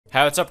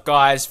Hey, what's up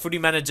guys? Footy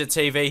Manager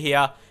TV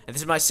here, and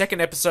this is my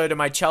second episode of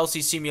my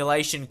Chelsea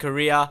simulation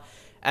career,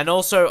 and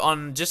also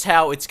on just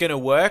how it's gonna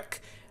work.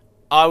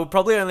 I will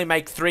probably only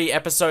make 3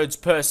 episodes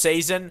per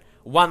season,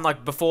 one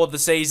like before the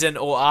season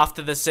or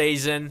after the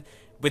season,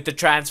 with the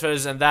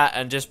transfers and that,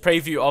 and just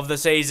preview of the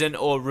season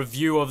or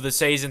review of the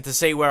season to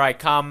see where I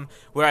come,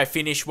 where I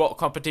finish, what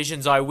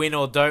competitions I win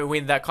or don't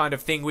win, that kind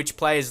of thing, which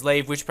players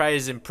leave, which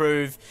players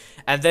improve.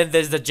 And then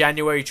there's the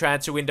January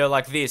transfer window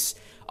like this.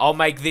 I'll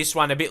make this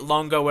one a bit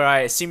longer where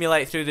I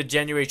simulate through the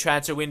January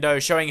transfer window,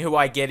 showing who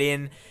I get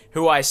in,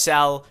 who I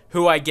sell,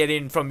 who I get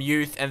in from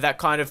youth and that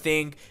kind of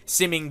thing.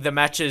 Simming the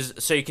matches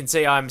so you can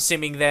see I'm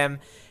simming them.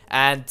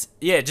 And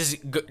yeah, just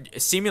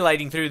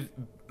simulating through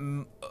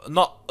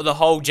not the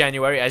whole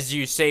January, as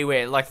you see,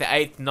 we're like the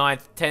 8th,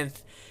 9th,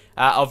 10th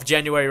of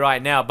January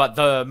right now, but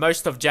the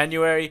most of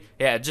January,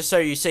 yeah, just so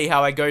you see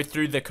how I go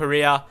through the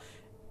career,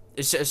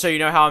 so you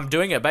know how I'm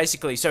doing it,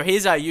 basically. So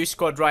here's our youth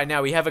squad right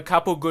now. We have a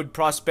couple good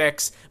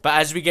prospects, but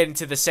as we get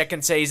into the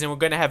second season, we're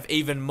going to have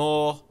even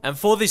more. And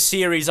for this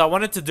series, I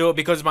wanted to do it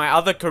because my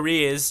other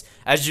careers,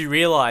 as you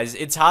realize,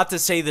 it's hard to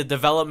see the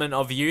development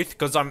of youth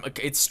because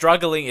it's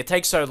struggling. It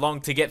takes so long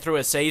to get through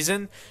a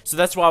season. So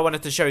that's why I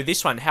wanted to show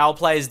this one, how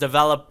players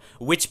develop,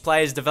 which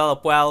players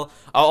develop well.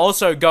 I'll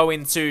also go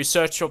into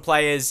search for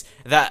players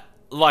that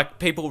like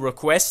people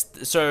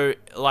request. So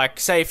like,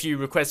 say if you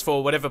request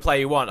for whatever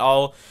player you want,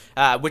 I'll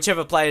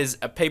whichever players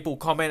people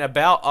comment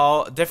about,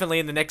 I'll definitely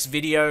in the next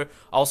video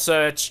I'll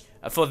search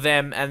for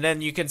them, and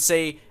then you can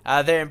see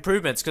their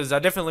improvements, because I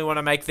definitely want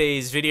to make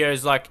these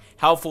videos like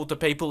helpful to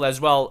people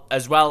as well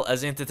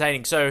as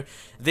entertaining. So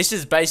this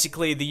is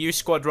basically the youth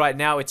squad right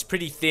now. It's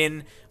pretty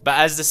thin, but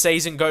as the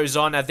season goes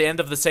on, at the end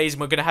of the season,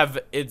 we're gonna have,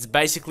 it's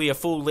basically a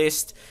full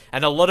list,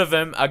 and a lot of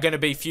them are going to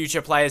be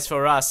future players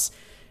for us.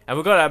 And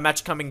we've got a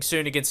match coming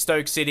soon against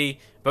Stoke City.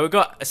 But we've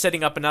got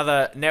setting up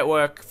another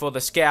network for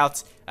the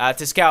scout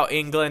to scout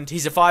England.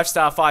 He's a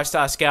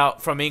 5-star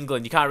scout from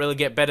England. You can't really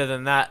get better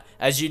than that.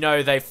 As you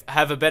know, they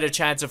have a better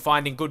chance of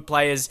finding good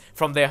players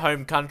from their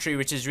home country,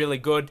 which is really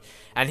good.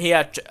 And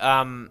here,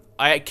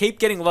 I keep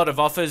getting a lot of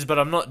offers, but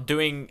I'm not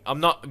going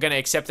to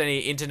accept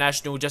any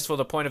international just for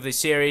the point of this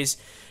series.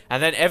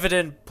 And then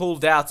Everton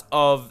pulled out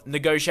of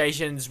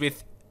negotiations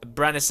with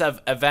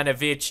Branislav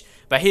Ivanovic.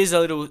 But here's a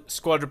little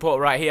squad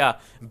report right here.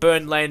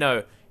 Bernd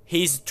Leno,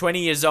 he's 20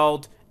 years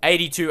old,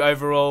 82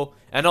 overall.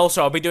 And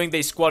also I'll be doing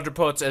these squad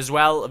reports as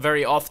well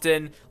very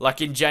often,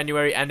 like in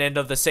January and end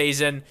of the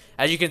season.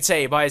 As you can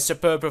see by his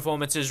superb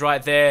performances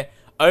right there.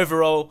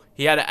 Overall,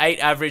 he had an 8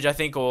 average, I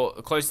think, or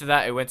close to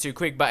that. It went too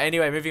quick. But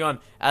anyway, moving on.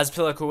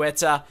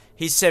 Azpilicueta,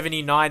 he's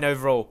 79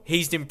 overall.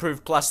 He's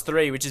improved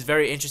 +3, which is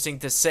very interesting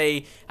to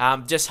see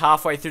just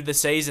halfway through the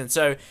season.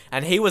 So,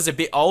 and he was a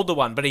bit older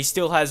one, but he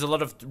still has a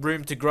lot of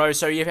room to grow.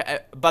 So,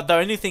 but the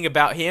only thing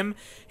about him,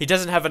 he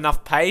doesn't have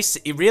enough pace.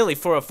 He really,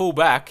 for a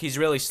fullback, he's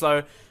really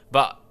slow.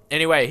 But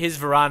anyway, here's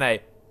Varane.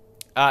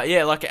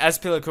 Yeah, like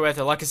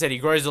Azpilicueta, like I said, he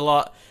grows a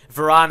lot.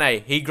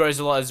 Varane, he grows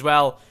a lot as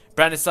well.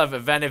 Branislav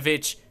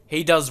Ivanovic,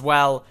 he does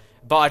well,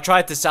 but I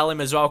tried to sell him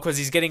as well because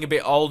he's getting a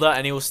bit older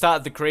and he will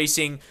start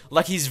decreasing.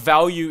 Like, his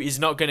value is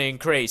not going to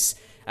increase.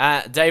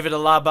 David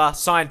Alaba,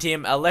 signed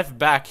him, a left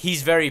back.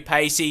 He's very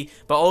pacey,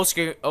 but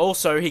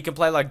also he can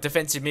play like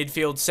defensive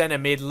midfield, centre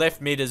mid, left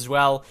mid as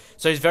well.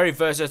 So he's very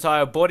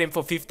versatile. Bought him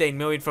for 15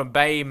 million from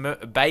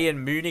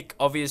Bayern Munich,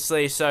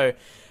 obviously. So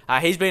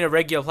he's been a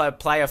regular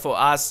player for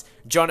us.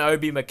 John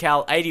Obi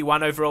Mikel,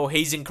 81 overall.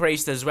 He's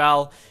increased as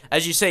well.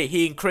 As you see,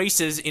 he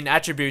increases in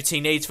attributes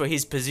he needs for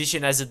his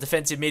position as a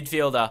defensive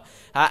midfielder.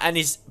 And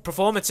his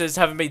performances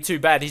haven't been too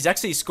bad. He's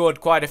actually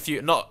scored quite a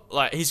few,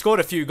 he scored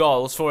a few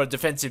goals for a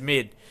defensive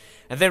mid.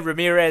 And then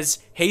Ramirez,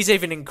 he's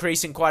even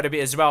increasing quite a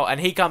bit as well. And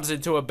he comes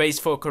into a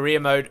beast for career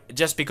mode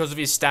just because of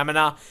his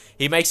stamina.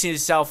 He makes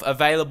himself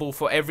available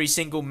for every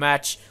single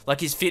match.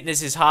 Like, his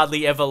fitness is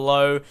hardly ever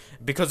low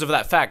because of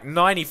that fact.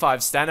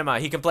 95 stamina.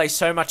 He can play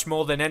so much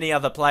more than any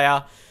other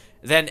player.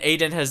 Then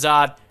Eden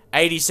Hazard,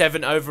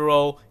 87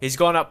 overall. He's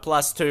gone up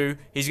 +2.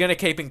 He's going to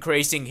keep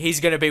increasing. He's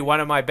going to be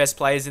one of my best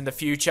players in the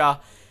future.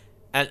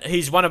 And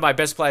he's one of my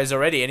best players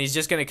already. And he's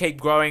just going to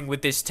keep growing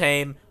with this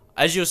team.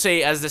 As you'll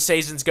see, as the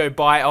seasons go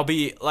by, I'll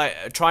be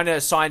like trying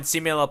to sign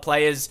similar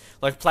players,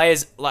 like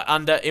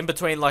in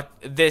between. Like,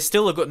 they're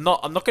still a good.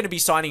 I'm not going to be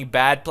signing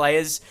bad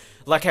players.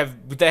 Like,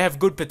 they have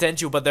good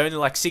potential, but they're only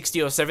like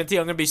 60 or 70.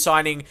 I'm going to be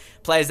signing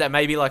players that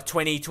may be like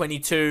 20,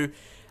 22,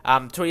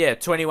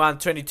 21,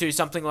 22,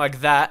 something like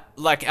that.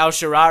 Like Al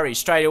Sharari,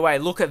 straight away.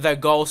 Look at the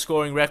goal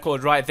scoring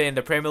record right there in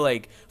the Premier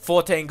League.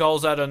 14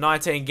 goals out of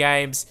 19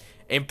 games.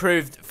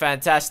 Improved,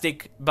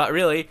 fantastic. But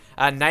really,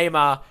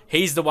 Neymar,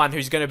 he's the one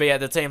who's going to be at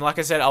the team. Like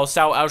I said, I'll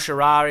sell Al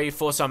Sharari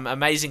for some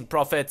amazing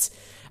profits.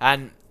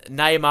 And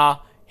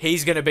Neymar,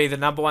 he's going to be the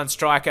 #1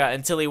 striker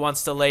until he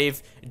wants to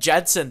leave.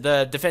 Jadson,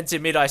 the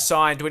defensive mid I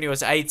signed when he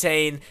was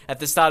 18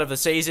 at the start of the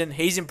season,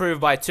 he's improved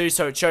by 2,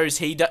 so it shows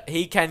he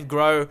can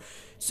grow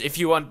So if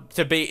you want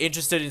to be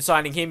interested in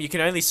signing him, you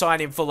can only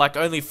sign him for like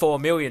only 4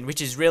 million,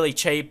 which is really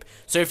cheap.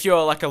 So if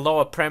you're like a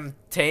lower prem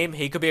team,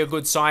 he could be a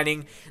good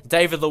signing.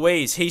 David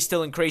Luiz, he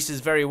still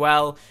increases very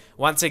well.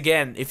 Once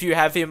again, if you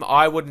have him,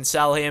 I wouldn't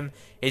sell him.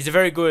 He's a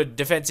very good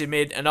defensive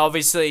mid, and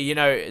obviously, you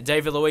know,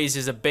 David Luiz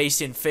is a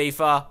beast in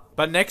FIFA.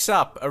 But next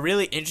up, a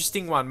really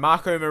interesting one,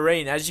 Marco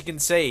Marine. As you can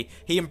see,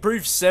 he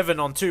improved 7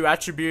 on 2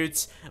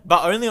 attributes,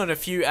 but only on a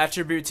few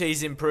attributes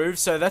he's improved,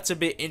 so that's a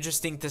bit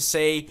interesting to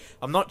see.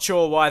 I'm not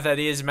sure why that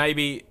is.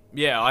 Maybe,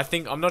 yeah,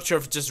 I'm not sure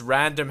if it's just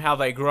random how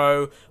they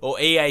grow, or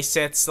EA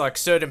sets like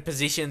certain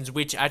positions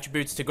which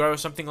attributes to grow or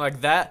something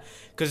like that,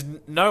 because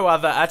no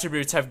other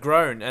attributes have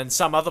grown, and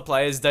some other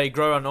players, they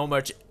grow on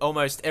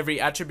almost every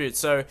attribute,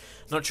 so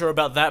not sure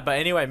about that. But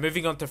anyway,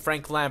 moving on to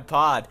Frank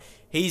Lampard.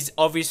 He's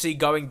obviously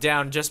going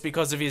down just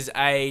because of his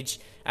age,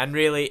 and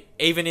really,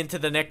 even into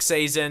the next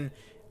season,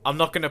 I'm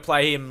not going to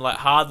play him like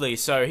hardly,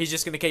 so he's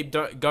just going to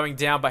keep going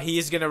down, but he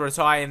is going to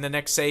retire in the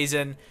next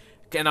season,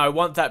 and I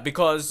want that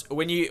because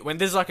when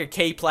there's like a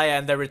key player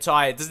and they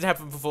retire, it doesn't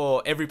happen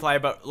for every player,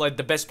 but like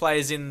the best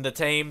players in the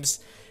teams,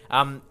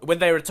 when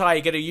they retire,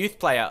 you get a youth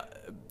player.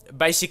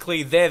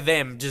 Basically, they're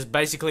them, just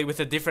basically with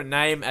a different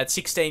name. At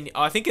 16,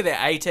 I think they're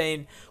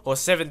 18 or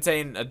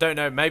 17, I don't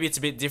know, maybe it's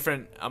a bit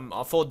different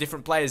for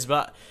different players,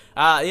 but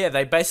yeah,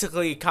 they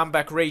basically come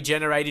back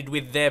regenerated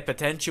with their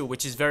potential,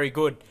 which is very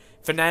good.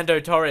 Fernando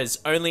Torres,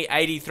 only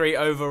 83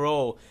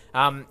 overall.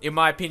 In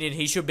my opinion,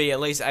 he should be at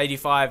least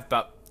 85,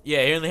 but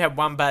yeah, he only had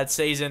one bad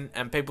season,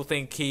 and people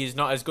think he's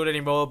not as good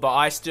anymore, but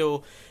I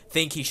still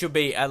think he should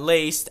be at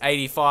least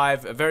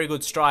 85. A very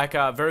good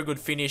striker, very good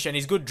finish, and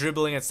he's good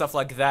dribbling and stuff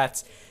like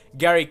that.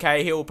 Gary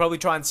Cahill, probably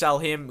try and sell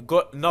him,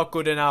 not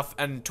good enough,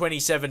 and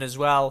 27 as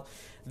well.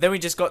 Then we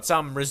just got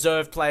some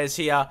reserve players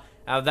here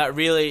that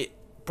really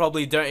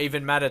probably don't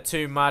even matter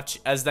too much,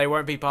 as they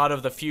won't be part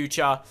of the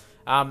future.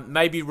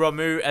 Maybe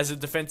Romu as a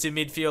defensive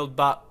midfield,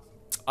 but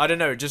I don't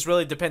know, it just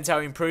really depends how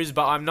he improves,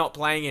 but I'm not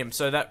playing him,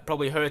 so that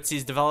probably hurts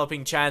his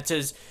developing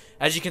chances.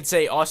 As you can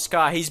see,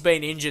 Oscar, he's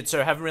been injured,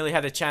 so haven't really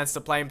had a chance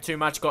to play him too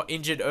much. Got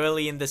injured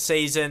early in the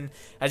season.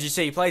 As you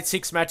see, he played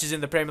 6 matches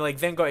in the Premier League,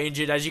 then got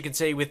injured, as you can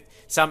see, with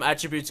some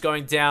attributes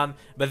going down.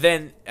 But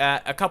then,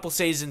 a couple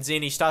seasons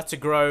in, he starts to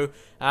grow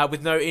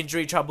with no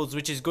injury troubles,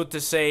 which is good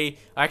to see.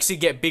 I actually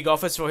get big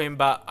offers for him,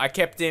 but I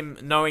kept him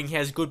knowing he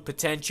has good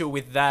potential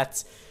with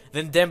that.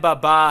 Then Demba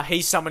Ba,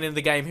 he's someone in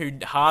the game who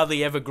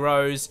hardly ever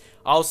grows.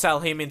 I'll sell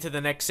him into the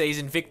next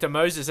season. Victor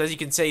Moses, as you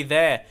can see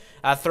there,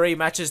 3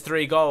 matches,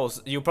 3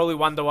 goals. You'll probably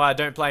wonder why I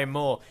don't play him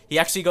more. He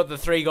actually got the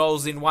 3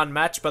 goals in 1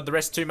 match, but the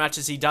rest 2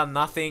 matches he done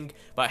nothing.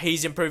 But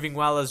he's improving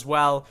well as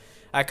well.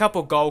 A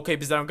couple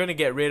goalkeepers that I'm going to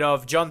get rid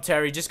of. John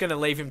Terry, just going to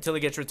leave him till he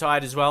gets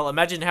retired as well.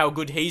 Imagine how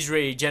good his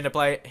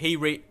regenerated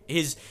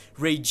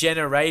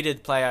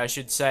player, I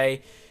should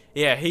say.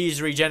 Yeah,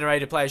 his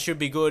regenerated player should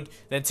be good.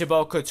 Then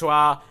Thibaut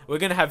Courtois, we're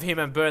going to have him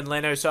and Bernd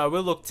Leno, so I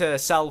will look to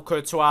sell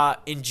Courtois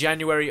in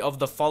January of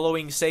the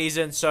following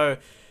season. So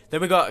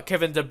then we got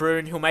Kevin De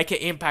Bruyne, who'll make an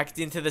impact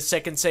into the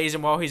second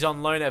season while he's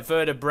on loan at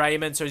Werder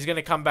Bremen, so he's going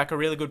to come back a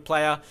really good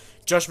player.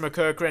 Josh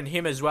McKerkeren,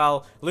 him as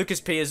well.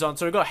 Lucas Piazon,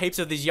 so we've got heaps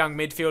of these young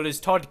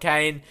midfielders. Todd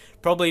Kane,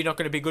 probably not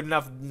going to be good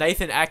enough.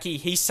 Nathan Aki,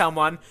 he's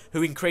someone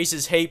who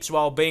increases heaps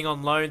while being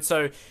on loan,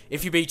 so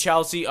if you be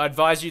Chelsea, I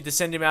advise you to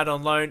send him out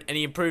on loan, and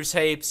he improves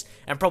heaps,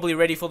 and probably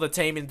ready for the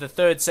team in the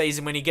third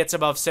season when he gets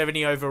above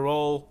 70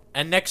 overall.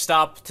 And next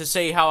up, to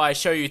see how I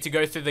show you to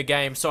go through the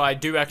game, so I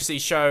do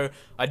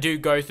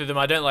go through them.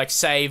 I don't like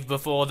save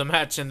before the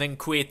match and then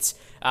quit,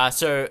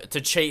 so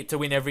to cheat to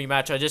win every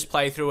match, I just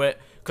play through it.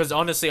 Because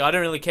honestly, I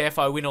don't really care if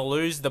I win or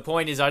lose. The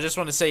point is, I just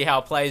want to see how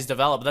players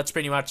develop. That's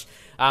pretty much,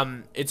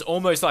 it's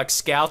almost like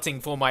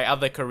scouting for my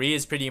other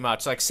careers, pretty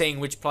much. Like seeing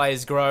which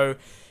players grow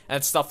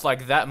and stuff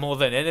like that more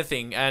than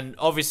anything. And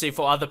obviously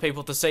for other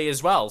people to see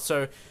as well.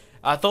 So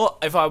I thought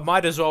if I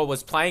might as well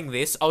was playing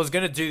this, I was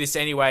going to do this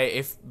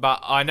anyway. But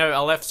I know I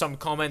left some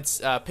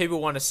comments.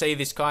 People want to see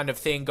this kind of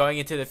thing going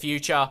into the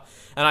future.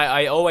 And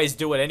I always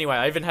do it anyway.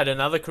 I even had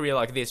another career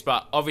like this.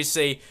 But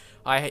obviously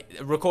I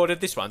recorded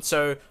this one,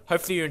 so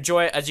hopefully you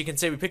enjoy it. As you can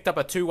see, we picked up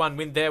a 2-1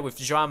 win there with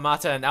Joan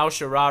Mata and Al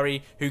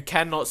Sharari, who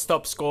cannot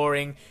stop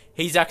scoring.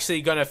 He's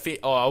actually going to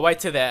fit... Oh, I'll wait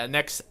to the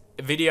next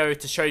video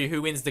to show you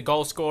who wins the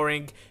goal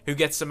scoring, who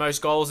gets the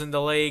most goals in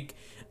the league.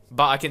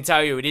 But I can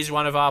tell you, it is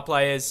one of our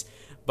players.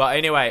 But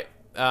anyway,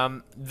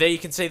 there you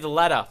can see the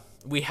ladder.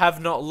 We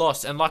have not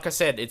lost, and like I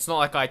said, it's not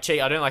like I cheat.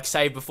 I don't like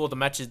save before the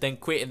matches, then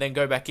quit and then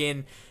go back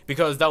in,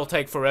 because they'll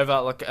take forever.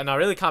 Like, and I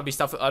really can't be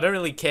stuff. I don't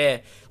really care.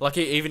 Like,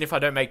 even if I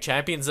don't make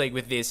Champions League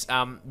with this,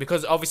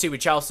 because obviously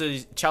with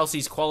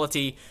Chelsea's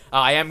quality,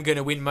 I am going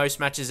to win most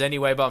matches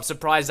anyway. But I'm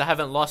surprised I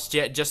haven't lost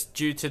yet, just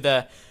due to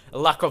the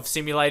lack of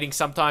simulating.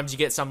 Sometimes you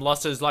get some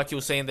losses, like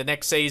you'll see in the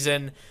next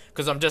season,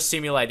 because I'm just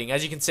simulating.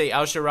 As you can see,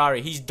 Al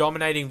Sharari, he's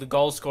dominating the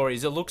goal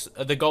scorers.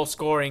 The goal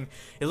scoring.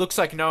 It looks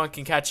like no one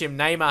can catch him.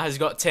 Neymar has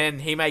got 10.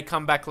 He may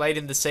come back late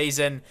in the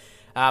season,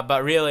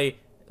 but really,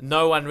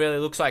 no one really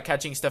looks like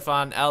catching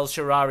Stefan Al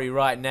Sharari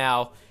right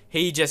now.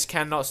 he just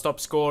cannot stop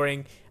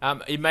scoring.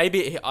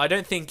 Maybe I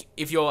don't think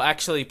if you're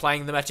actually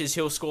playing the matches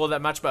he'll score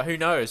that much, but who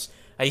knows?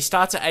 He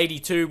starts at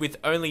 82 with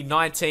only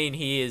 19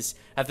 he is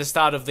at the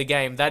start of the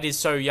game. That is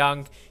so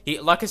young. He,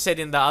 like I said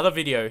in the other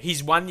video,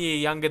 he's 1 year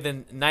younger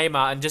than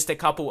Neymar and just a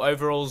couple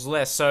overalls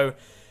less. So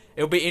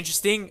it'll be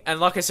interesting. And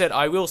like I said,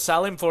 I will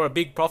sell him for a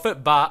big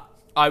profit, but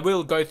I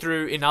will go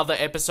through in other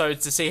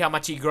episodes to see how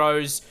much he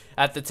grows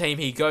at the team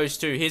he goes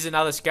to. Here's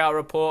another scout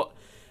report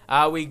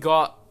we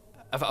got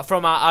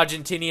from our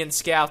Argentinian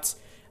scouts.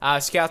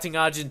 Scouting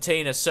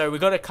Argentina. So we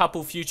got a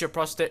couple future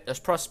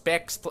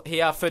prospects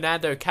here.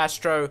 Fernando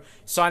Castro,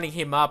 signing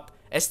him up.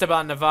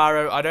 Esteban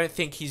Navarro, I don't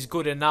think he's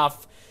good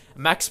enough.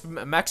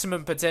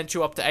 Maximum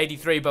potential up to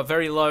 83, but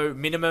very low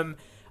minimum.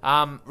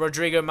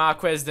 Rodrigo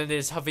Marquez, then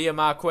there's Javier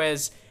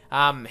Marquez.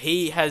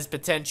 He has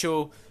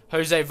potential.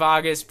 Jose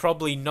Vargas,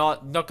 probably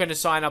not. Not going to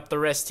sign up the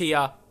rest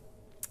here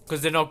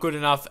because they're not good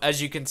enough,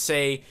 as you can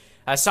see.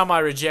 Some I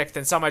reject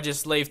and some I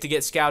just leave to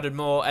get scouted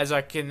more, as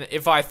I can,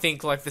 if I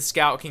think like the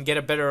scout can get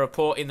a better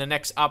report in the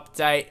next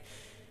update.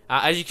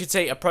 As you can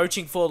see,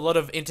 approaching for a lot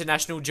of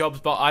international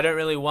jobs, but I don't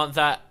really want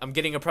that. I'm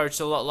getting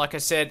approached a lot, like I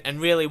said, and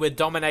really we're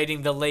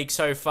dominating the league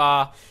so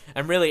far.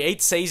 And really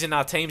each season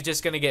our team's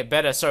just going to get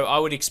better, so I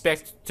would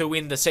expect to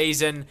win the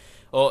season,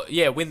 or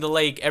yeah, win the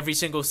league every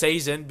single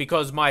season,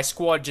 because my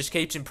squad just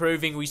keeps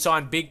improving. We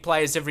sign big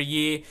players every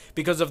year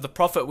because of the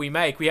profit we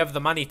make. We have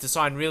the money to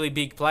sign really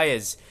big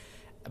players.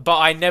 But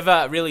I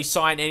never really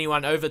sign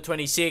anyone over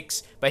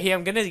 26. But here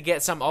I'm going to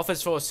get some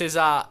offers for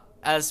Cesar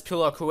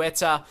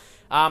Azpilicueta.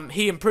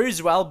 He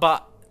improves well,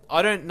 but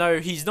I don't know.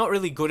 He's not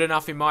really good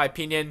enough in my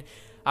opinion.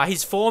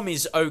 His form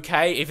is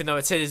okay, even though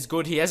it says it's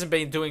good. He hasn't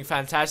been doing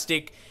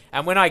fantastic.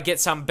 And when I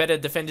get some better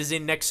defenders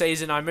in next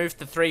season, I move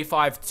to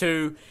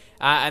 3-5-2.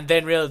 And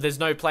then really there's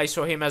no place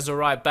for him as a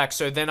right back.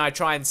 So then I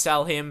try and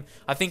sell him.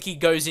 I think he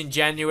goes in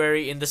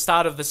January, in the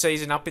start of the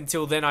season. Up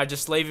until then, I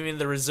just leave him in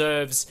the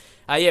reserves.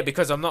 Yeah,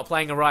 because I'm not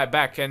playing a right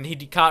back and he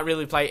can't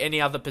really play any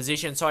other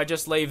position. So I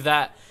just leave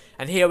that.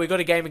 And here we got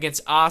a game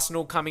against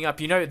Arsenal coming up.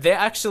 You know, they're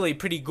actually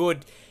pretty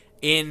good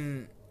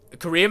in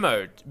career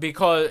mode.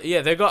 Because,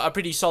 yeah, they've got a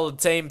pretty solid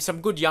team. Some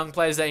good young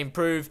players that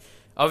improve.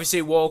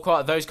 Obviously,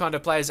 Walcott, those kind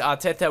of players.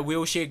 Arteta,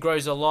 Wilshere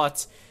grows a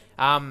lot.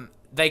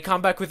 They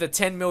come back with a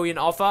 10 million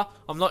offer.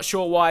 I'm not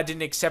sure why I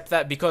didn't accept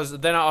that, because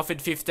then I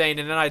offered 15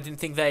 and then I didn't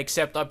think they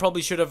accept. I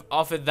probably should have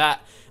offered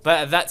that. But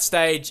at that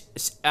stage,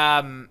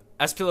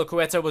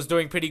 Azpilicueta was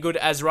doing pretty good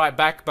as right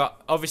back.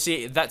 But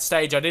obviously at that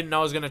stage, I didn't know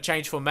I was going to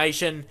change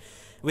formation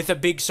with a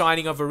big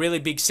signing of a really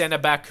big centre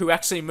back who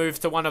actually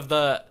moved to one of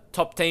the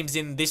top teams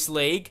in this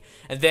league,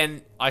 and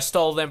then I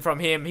stole them from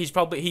him.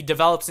 He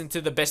develops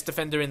into the best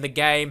defender in the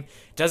game.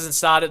 Doesn't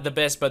start at the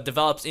best, but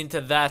develops into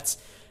that.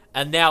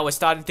 And now we're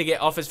starting to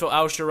get offers for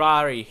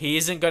Al-Sharawi. He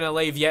isn't going to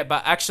leave yet,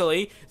 but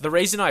actually, the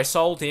reason I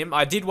sold him,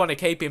 I did want to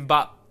keep him,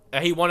 but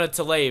he wanted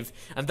to leave.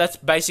 And that's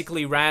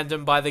basically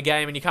random by the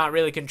game, and you can't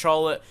really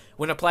control it.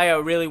 When a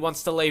player really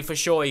wants to leave for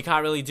sure, you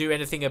can't really do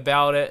anything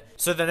about it.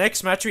 So the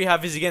next match we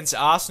have is against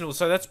Arsenal,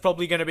 so that's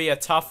probably going to be a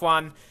tough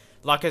one.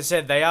 Like I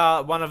said, they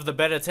are one of the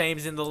better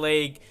teams in the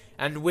league.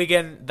 And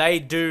Wigan, they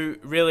do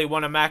really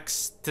want to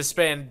max to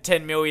spend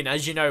 10 million.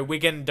 As you know,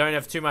 Wigan don't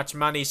have too much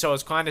money, so I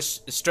was kind of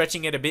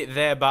stretching it a bit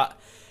there. But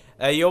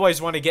you always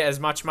want to get as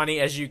much money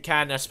as you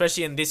can,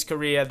 especially in this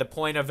career. The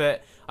point of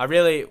it, I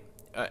really,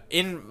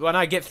 when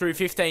I get through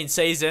 15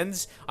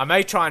 seasons, I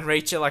may try and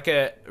reach like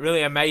a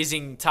really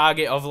amazing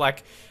target of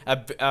like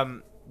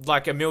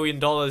 $1 million,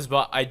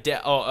 but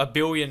or $1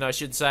 billion, I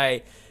should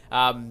say.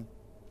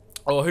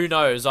 Or who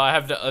knows, I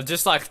have to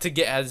just like to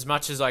get as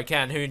much as I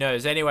can, who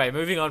knows. Anyway,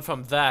 moving on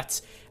from that,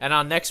 and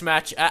our next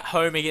match at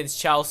home against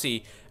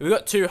Chelsea. We've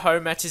got 2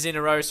 home matches in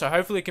a row, so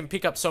hopefully we can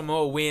pick up some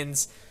more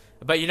wins.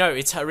 But you know,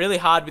 it's really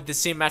hard with the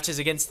sim matches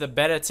against the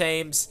better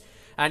teams.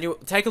 And you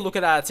take a look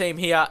at our team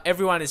here,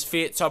 everyone is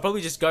fit, so I'll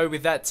probably just go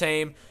with that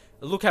team.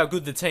 Look how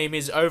good the team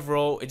is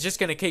overall. It's just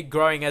going to keep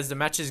growing as the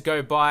matches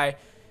go by.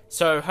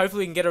 So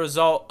hopefully we can get a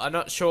result. I'm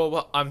not sure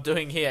what I'm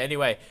doing here.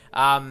 Anyway,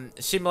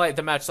 simulate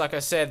the match. Like I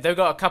said, they've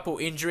got a couple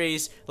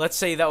injuries. Let's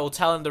see, that will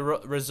tell them the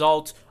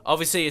result.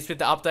 Obviously, it's with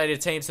the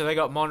updated team, so they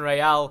got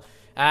Monreal,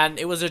 and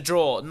it was a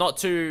draw. Not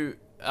too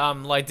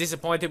like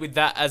disappointed with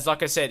that, as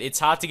like I said, it's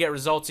hard to get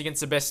results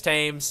against the best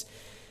teams.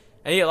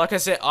 And yeah, like I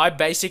said, I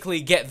basically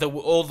get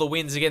all the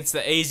wins against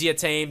the easier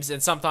teams,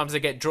 and sometimes I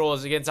get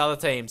draws against other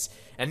teams.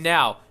 And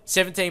now,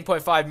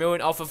 17.5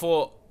 million offer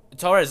for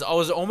Torres. I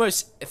was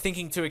almost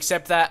thinking to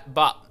accept that,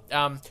 but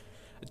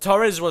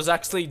Torres was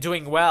actually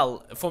doing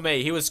well for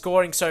me. He was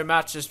scoring so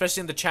much,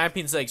 especially in the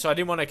Champions League, so I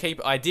didn't want to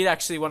keep. I did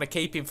actually want to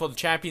keep him for the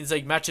Champions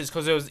League matches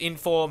because it was in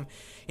form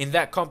in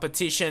that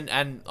competition,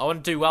 and I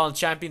want to do well in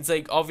Champions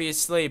League,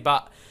 obviously.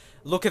 But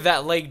look at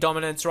that league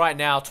dominance right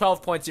now,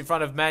 12 points in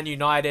front of Man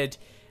United.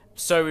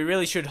 So we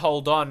really should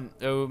hold on.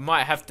 We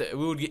might have to.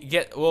 We would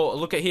get. Well,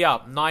 look at here,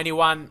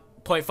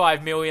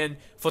 91.5 million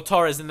for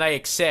Torres, and they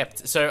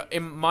accept. So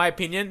in my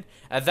opinion,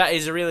 that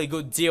is a really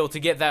good deal to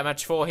get that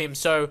much for him.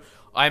 So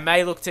I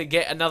may look to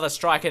get another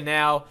striker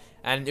now.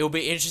 and it'll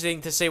be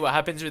interesting to see what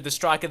happens with the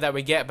striker that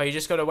we get, but you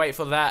just got to wait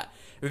for that.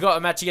 We've got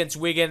a match against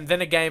Wigan,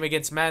 then a game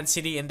against Man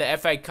City in the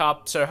FA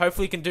Cup, so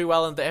hopefully we can do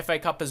well in the FA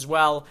Cup as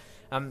well,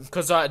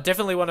 because I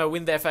definitely want to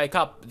win the FA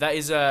Cup. That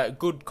is a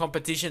good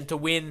competition to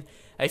win.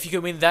 If you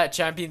can win that,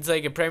 Champions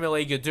League and Premier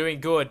League, you're doing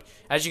good.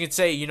 As you can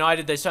see,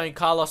 United, they signed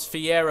Carlos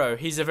Fierro.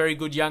 He's a very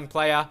good young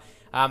player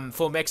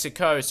for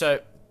Mexico. So,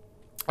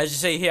 as you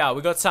see here,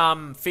 we got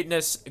some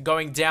fitness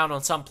going down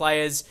on some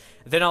players.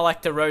 Then I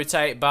like to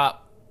rotate,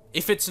 but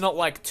if it's not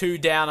like too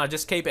down, I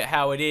just keep it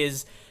how it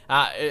is.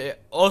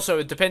 Also,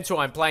 it depends who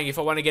I'm playing, if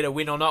I want to get a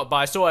win or not. But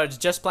I saw I was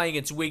just playing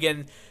against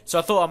Wigan, so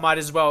I thought I might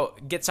as well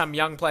get some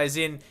young players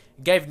in.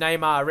 Gave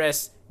Neymar a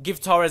rest,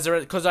 give Torres a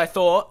rest, because I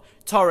thought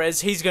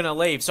Torres, he's going to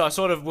leave. So I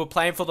sort of will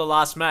play him for the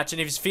last match,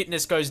 and if his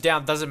fitness goes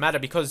down, doesn't matter,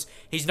 because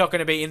he's not going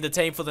to be in the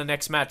team for the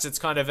next match. It's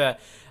kind of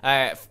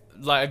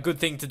like a good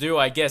thing to do,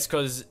 I guess,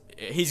 because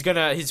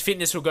his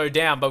fitness will go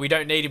down, but we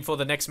don't need him for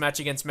the next match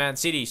against Man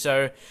City.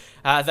 So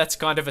that's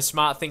kind of a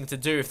smart thing to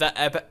do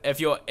if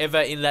you're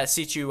ever in that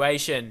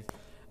situation.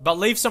 But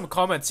leave some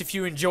comments if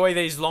you enjoy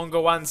these longer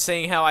ones,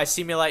 seeing how I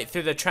simulate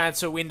through the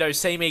transfer window,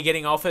 see me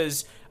getting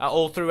offers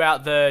all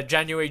throughout the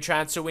January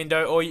transfer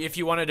window, or if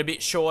you want it a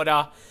bit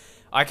shorter,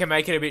 I can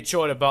make it a bit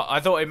shorter. But I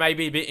thought it may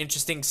be a bit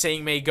interesting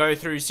seeing me go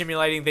through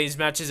simulating these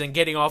matches and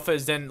getting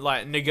offers, then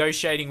like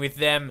negotiating with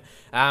them,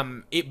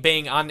 it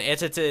being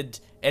edited,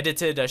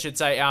 I should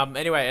say.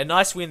 Anyway, a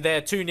nice win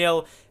there,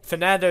 2-0.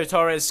 Fernando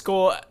Torres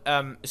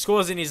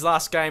scores in his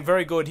last game.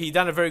 Very good. He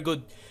done a very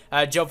good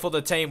job for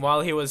the team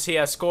while he was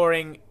here,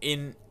 scoring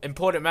in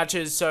important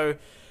matches. So,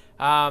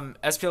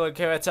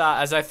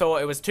 Azpilicueta, as I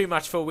thought, it was too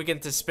much for Wigan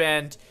to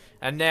spend.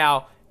 And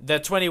now, the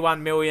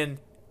 21 million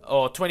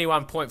or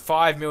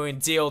 21.5 million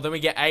deal, then we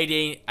get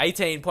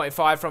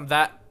 18.5 from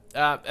that.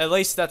 At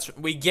least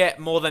we get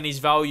more than his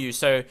value.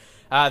 So,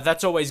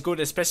 that's always good,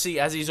 especially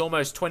as he's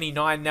almost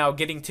 29 now,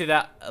 getting to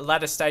that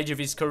latter stage of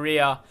his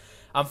career.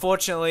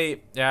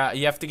 Unfortunately,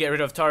 you have to get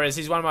rid of Torres.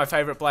 He's one of my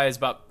favourite players,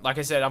 but like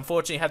I said,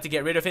 unfortunately, have to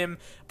get rid of him.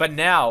 But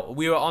now,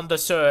 we were on the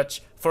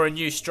search for a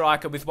new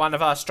striker with one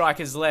of our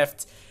strikers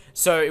left.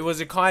 So, it was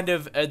a kind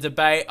of a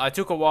debate. I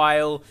took a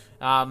while,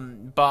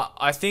 but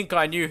I think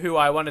I knew who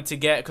I wanted to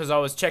get because I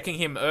was checking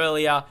him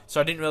earlier.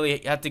 So, I didn't really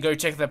have to go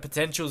check the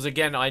potentials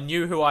again. I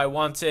knew who I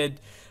wanted.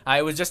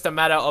 It was just a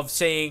matter of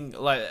seeing,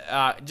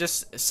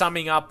 just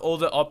summing up all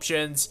the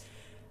options.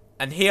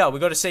 And here, we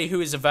got to see who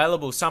is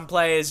available. Some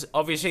players,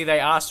 obviously, they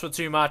asked for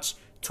too much.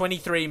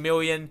 23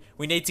 million.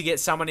 We need to get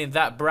someone in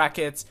that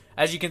bracket.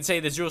 As you can see,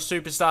 there's real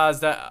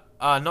superstars that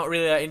are not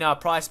really in our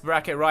price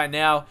bracket right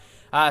now.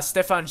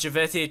 Stefan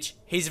Jovetic,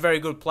 he's a very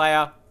good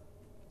player.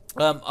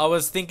 I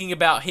was thinking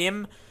about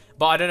him,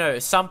 but I don't know.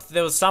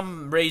 There was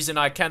some reason,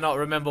 I cannot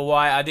remember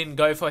why I didn't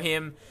go for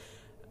him.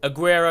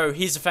 Aguero,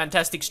 he's a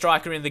fantastic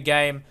striker in the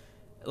game.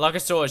 Like I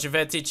saw,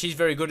 Jovetic, he's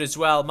very good as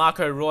well.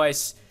 Marco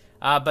Reus.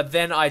 But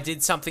then I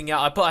did something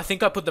else. I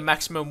think I put the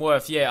maximum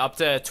worth, up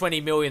to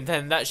 20 million.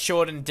 Then that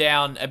shortened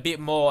down a bit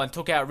more and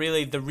took out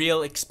really the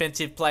real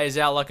expensive players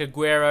out, like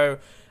Aguero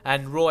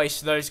and Reus.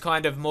 Those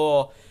kind of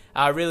more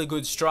really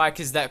good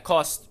strikers that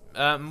cost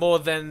more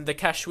than the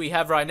cash we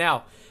have right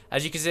now.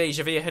 As you can see,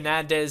 Javier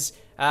Hernandez,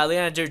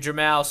 Leandro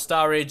Jamal,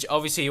 Sturridge,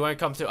 obviously he won't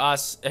come to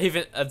us.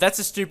 Even that's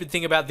a stupid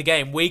thing about the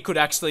game. We could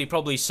actually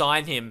probably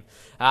sign him.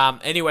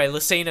 Anyway,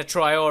 Lucina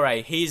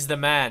Traore, he's the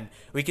man.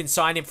 We can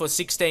sign him for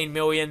 16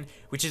 million,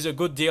 which is a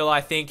good deal, I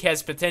think. He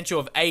has potential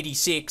of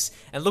 86.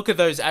 And look at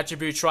those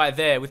attributes right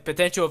there. With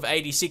potential of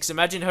 86,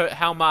 imagine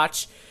how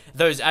much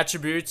those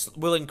attributes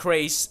will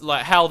increase,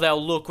 like how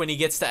they'll look when he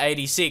gets to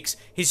 86.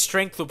 His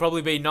strength will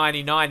probably be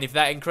 99 if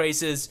that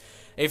increases.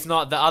 If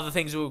not, the other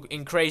things will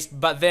increase.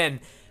 But then,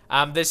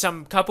 there's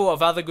some couple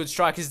of other good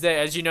strikers there.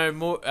 As you know,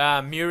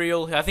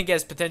 Muriel, I think he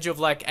has potential of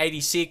like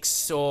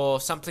 86 or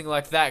something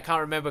like that.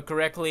 Can't remember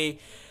correctly.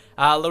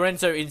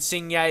 Lorenzo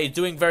Insigne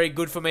doing very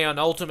good for me on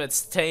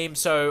Ultimate's team.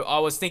 So I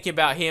was thinking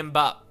about him,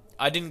 but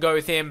I didn't go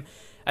with him.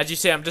 As you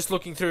see, I'm just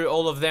looking through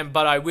all of them,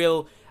 but I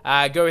will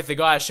go with the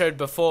guy I showed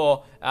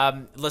before,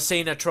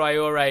 Lucina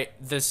Traore,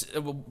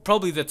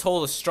 probably the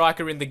tallest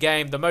striker in the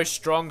game, the most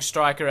strong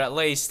striker at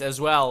least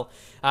as well.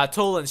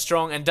 Tall and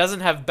strong, and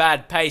doesn't have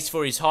bad pace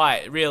for his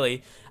height,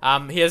 really.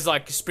 He has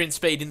like sprint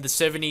speed in the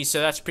 70s, so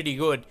that's pretty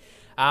good.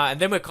 And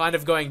then we're kind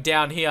of going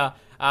down here.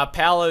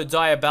 Paulo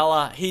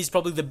Dybala, he's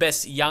probably the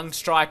best young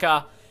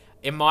striker,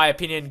 in my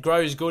opinion.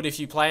 Grows good if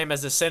you play him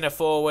as a centre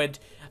forward.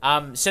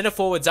 Centre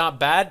forwards aren't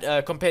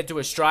bad compared to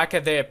a striker.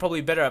 They're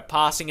probably better at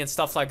passing and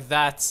stuff like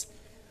that.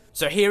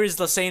 So here is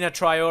Lucina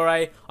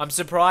Traore. I'm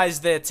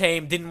surprised their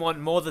team didn't want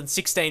more than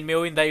 16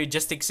 million. They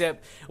just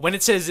accept. When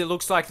it says it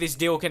looks like this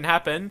deal can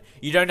happen,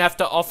 you don't have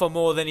to offer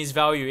more than his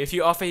value. If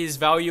you offer his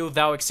value,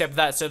 they'll accept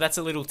that. So that's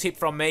a little tip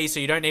from me.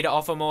 So you don't need to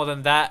offer more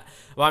than that.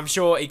 Well, I'm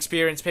sure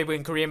experienced people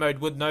in career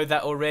mode would know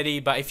that already.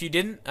 But if you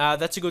didn't,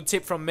 that's a good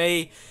tip from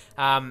me.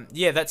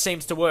 Yeah, that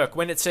seems to work.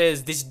 When it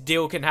says this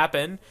deal can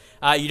happen,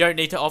 you don't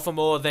need to offer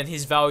more than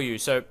his value.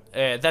 So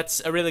that's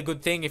a really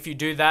good thing if you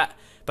do that.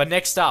 But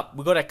next up,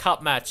 we've got a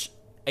cup match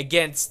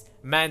against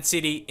Man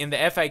City in the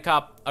FA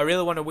Cup. I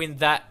really want to win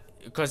that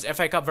because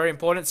FA Cup very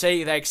important.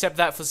 See, they accept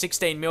that for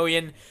 16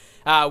 million,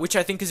 which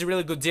I think is a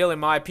really good deal in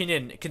my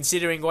opinion,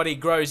 considering what he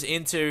grows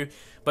into.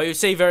 But you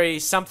see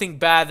something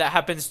bad that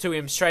happens to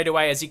him straight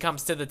away as he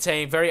comes to the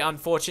team. Very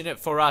unfortunate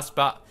for us,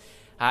 but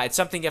it's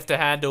something you have to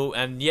handle.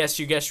 And yes,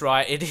 you guessed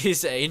right, it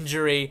is an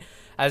injury.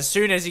 As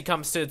soon as he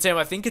comes to the team,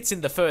 I think it's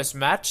in the first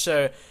match,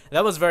 so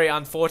that was very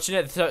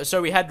unfortunate.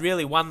 So we had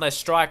really one less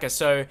striker.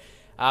 So,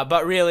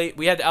 but really,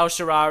 we had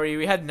Al-Shaarawy,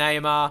 we had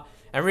Neymar,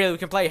 and really we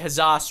can play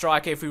Hazard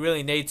striker if we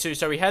really need to.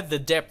 So we had the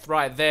depth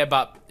right there,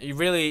 but you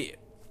really,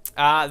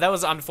 that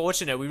was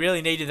unfortunate. We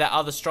really needed that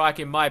other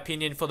striker, in my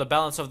opinion, for the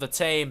balance of the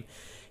team.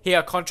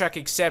 Here, contract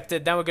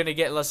accepted. Then we're going to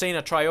get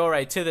Lassina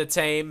Traore to the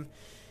team.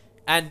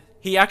 And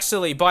he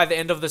actually, by the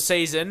end of the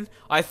season,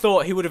 I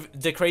thought he would have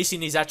decreased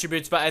in his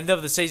attributes, but at the end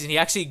of the season, he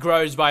actually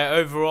grows by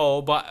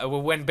overall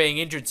when being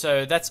injured.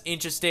 So that's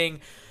interesting.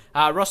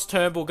 Ross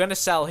Turnbull, going to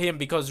sell him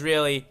because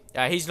really,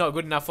 he's not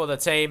good enough for the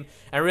team.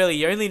 And really,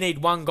 you only need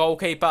one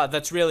goalkeeper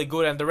that's really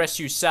good, and the rest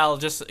you sell.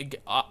 Just,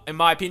 in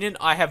my opinion,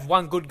 I have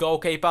one good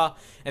goalkeeper,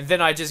 and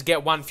then I just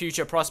get one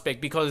future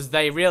prospect because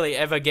they really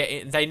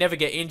they never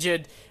get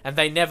injured, and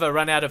they never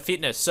run out of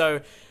fitness.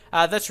 So,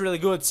 that's really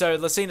good. So,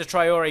 Lassina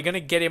Traore, going to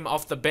get him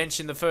off the bench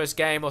in the first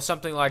game or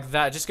something like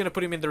that. Just going to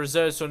put him in the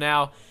reserves for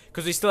now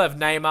because we still have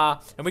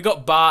Neymar and we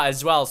got Bar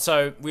as well.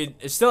 So, we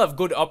still have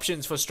good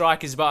options for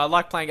strikers, but I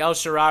like playing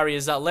Al-Shaarawy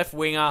as that left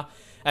winger,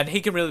 and he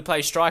can really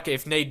play striker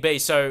if need be.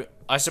 So,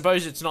 I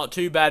suppose it's not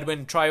too bad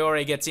when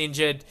Traore gets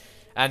injured,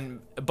 and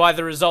by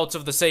the results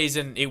of the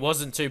season, it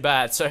wasn't too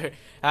bad. So,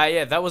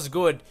 yeah, that was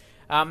good.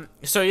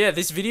 So yeah,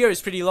 this video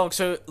is pretty long,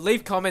 so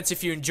leave comments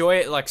if you enjoy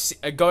it, like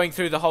going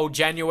through the whole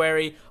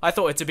January. I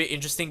thought it's a bit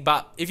interesting,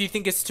 but if you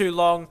think it's too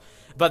long,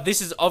 but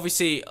this is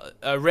obviously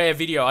a rare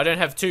video. I don't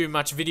have too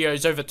much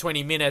videos over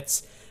 20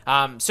 minutes.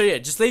 So yeah,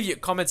 just leave your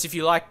comments if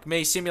you like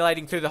me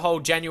simulating through the whole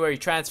January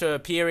transfer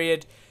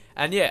period.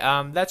 And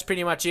yeah, that's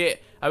pretty much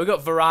it. We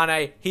got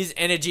Varane. His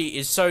energy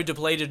is so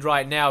depleted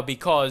right now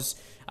because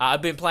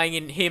I've been playing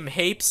in him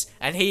heaps,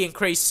 and he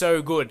increased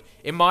so good.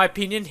 In my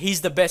opinion,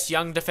 he's the best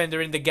young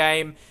defender in the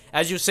game.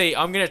 As you'll see,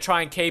 I'm going to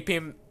try and keep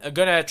him. I'm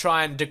going to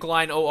try and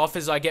decline all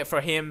offers I get for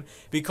him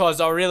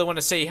because I really want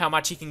to see how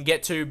much he can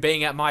get to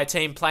being at my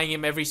team, playing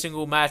him every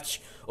single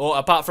match, or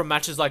apart from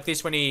matches like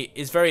this when he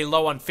is very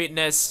low on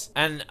fitness.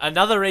 And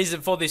another reason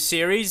for this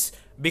series,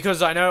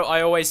 because I know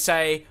I always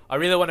say I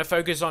really want to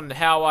focus on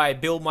how I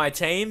build my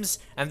teams,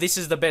 and this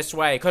is the best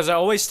way, because I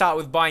always start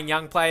with buying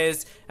young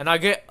players, and I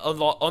get a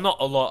lot, or not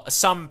a lot,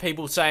 some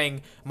people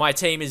saying my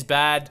team is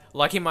bad,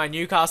 like in my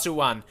Newcastle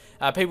one.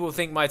 People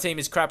think my team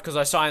is crap because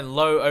I sign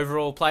low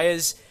overall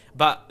players,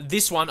 but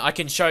this one I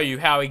can show you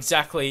how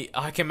exactly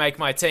I can make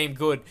my team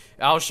good.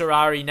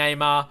 Al-Shaarawy,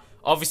 Neymar.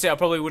 Obviously, I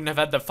probably wouldn't have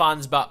had the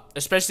funds, but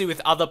especially with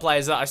other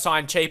players that I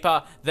sign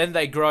cheaper, then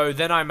they grow,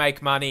 then I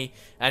make money.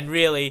 And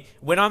really,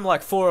 when I'm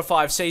like 4 or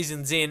 5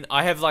 seasons in,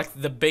 I have like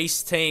the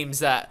beast teams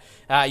that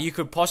you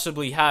could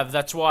possibly have.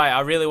 That's why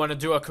I really want to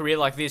do a career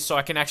like this so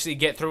I can actually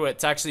get through it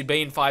to actually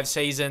be in 5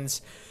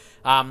 seasons.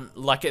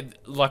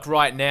 Like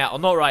right now, or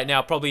not right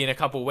now, probably in a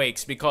couple of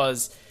weeks,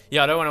 because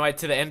yeah, I don't want to wait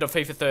to the end of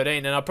FIFA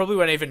 13, and I probably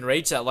won't even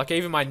reach that. Like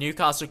even my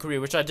Newcastle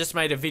career, which I just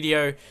made a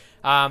video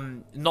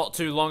not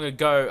too long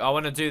ago, I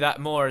want to do that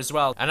more as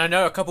well. And I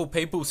know a couple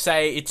people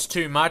say it's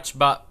too much,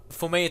 but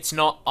for me it's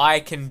not.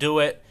 I can do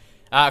it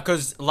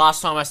because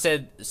last time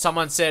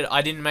someone said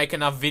I didn't make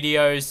enough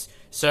videos,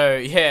 so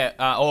yeah,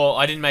 or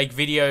I didn't make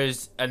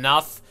videos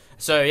enough.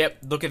 So yep,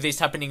 look at this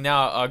happening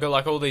now. I got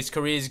like all these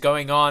careers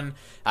going on,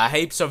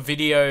 heaps of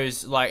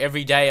videos, like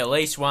every day at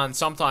least one,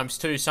 sometimes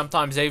 2,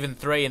 sometimes even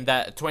 3 in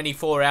that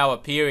 24-hour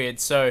period.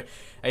 So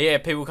yeah,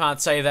 people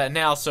can't say that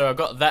now. So I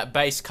got that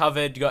base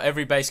covered, got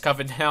every base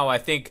covered now. I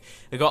think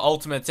I got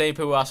Ultimate Team,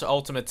 people ask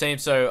Ultimate Team.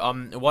 So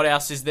what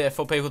else is there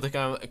for people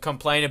to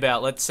complain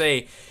about? Let's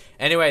see.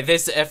 Anyway,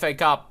 there's the FA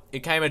Cup.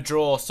 It came a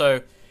draw,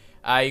 so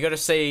you got to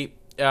see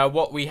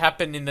what we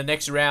happen in the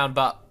next round,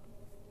 but.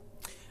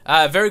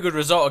 Very good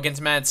result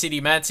against Man City.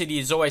 Man City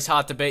is always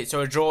hard to beat,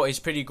 so a draw is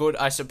pretty good,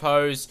 I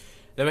suppose.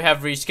 Then we have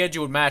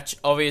rescheduled match,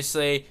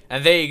 obviously.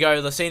 And there you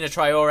go, Lassina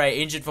Traore,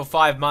 injured for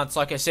 5 months,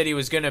 like I said he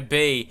was going to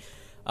be.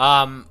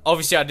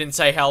 Obviously, I didn't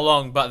say how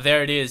long, but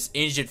there it is,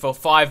 injured for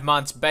 5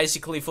 months,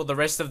 basically for the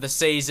rest of the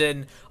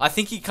season. I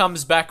think he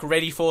comes back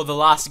ready for the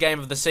last game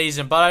of the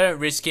season, but I don't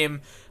risk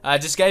him.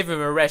 Just gave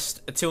him a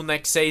rest until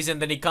next season.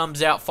 Then he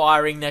comes out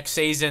firing next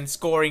season,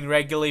 scoring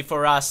regularly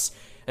for us.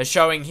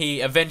 Showing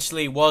he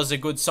eventually was a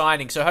good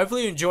signing. So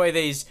hopefully you enjoy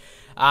these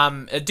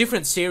a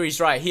different series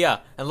right here.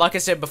 And like I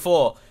said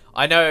before,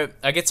 I know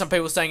I get some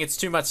people saying it's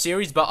too much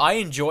series, but I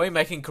enjoy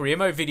making career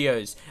mode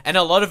videos, and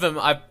a lot of them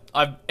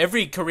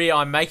every career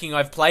I'm making,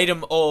 I've played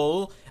them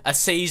all a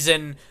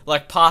season,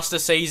 like past a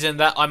season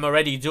that I'm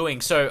already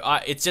doing. So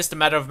it's just a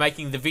matter of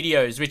making the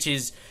videos, which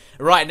is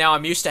right now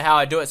I'm used to how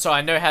I do it, so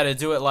I know how to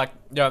do it like,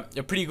 you know,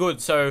 pretty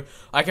good. So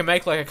I can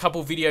make like a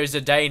couple videos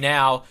a day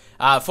now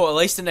for at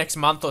least the next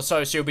month or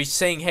so. So you'll be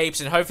seeing heaps,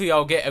 and hopefully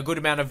I'll get a good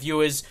amount of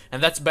viewers.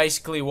 And that's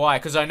basically why,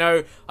 because I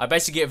know I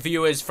basically get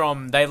viewers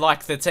from they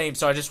like the team,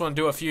 so I just want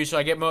to do a few so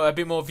I get a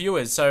bit more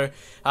viewers. So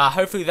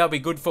hopefully that'll be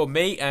good for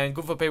me and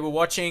good for people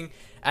watching.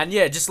 And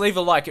yeah, just leave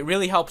a like, it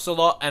really helps a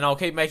lot, and I'll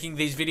keep making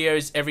these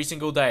videos every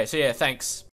single day. So yeah, thanks.